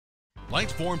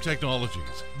Lite-Form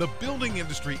Technologies, the building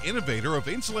industry innovator of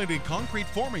insulated concrete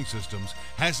forming systems,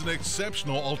 has an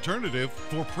exceptional alternative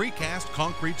for precast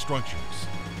concrete structures.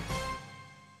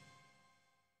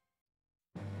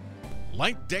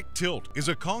 Lite-Deck Tilt is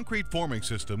a concrete forming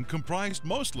system comprised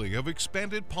mostly of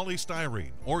expanded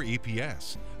polystyrene, or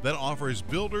EPS, that offers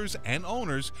builders and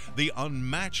owners the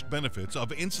unmatched benefits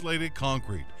of insulated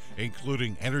concrete,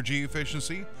 including energy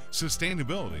efficiency,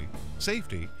 sustainability,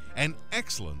 safety, and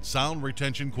excellent sound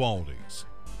retention qualities.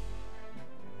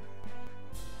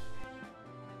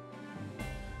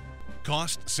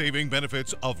 Cost-saving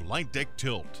benefits of Lite-Deck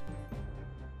Tilt.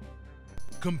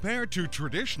 Compared to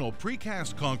traditional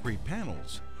precast concrete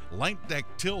panels, Lite-Deck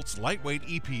Tilt's lightweight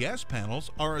EPS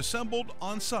panels are assembled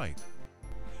on-site.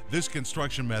 This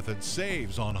construction method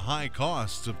saves on high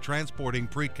costs of transporting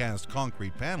precast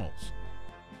concrete panels.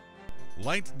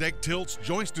 Lite-Deck Tilt's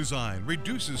joist design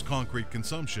reduces concrete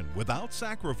consumption without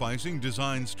sacrificing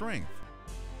design strength.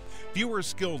 Fewer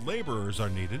skilled laborers are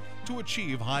needed to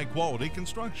achieve high-quality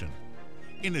construction.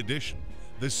 In addition,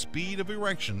 the speed of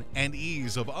erection and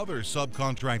ease of other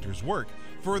subcontractors' work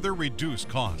further reduce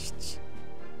costs.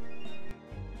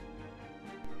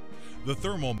 The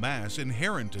thermal mass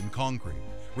inherent in concrete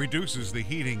reduces the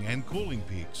heating and cooling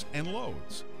peaks and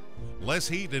loads. Less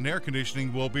heat and air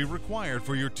conditioning will be required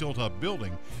for your tilt-up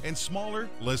building, and smaller,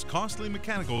 less costly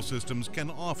mechanical systems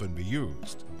can often be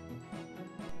used.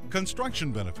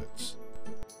 Construction benefits.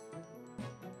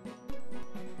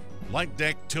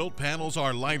 Lite-Deck Tilt panels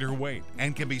are lighter weight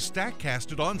and can be stack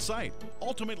casted on site,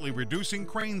 ultimately reducing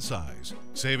crane size,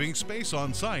 saving space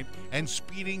on site, and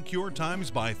speeding cure times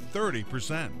by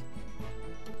 30%.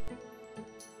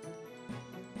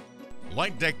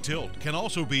 Lite-Deck Tilt can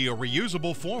also be a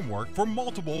reusable formwork for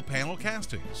multiple panel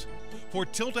castings. For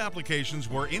tilt applications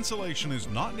where insulation is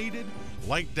not needed,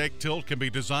 Lite-Deck Tilt can be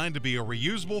designed to be a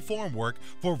reusable formwork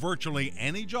for virtually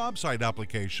any job site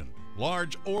application,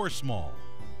 large or small.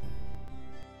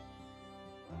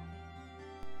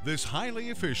 This highly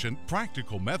efficient,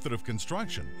 practical method of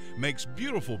construction makes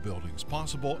beautiful buildings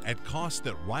possible at costs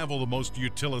that rival the most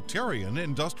utilitarian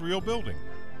industrial building.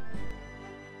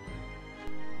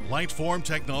 Lite-Form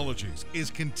Technologies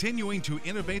is continuing to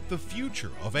innovate the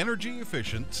future of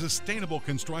energy-efficient, sustainable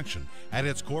construction at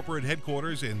its corporate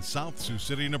headquarters in South Sioux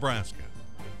City, Nebraska.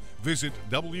 Visit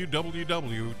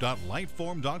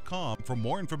www.liteform.com for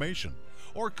more information,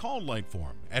 or call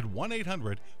Lite-Form at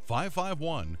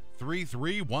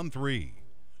 1-800-551-3313.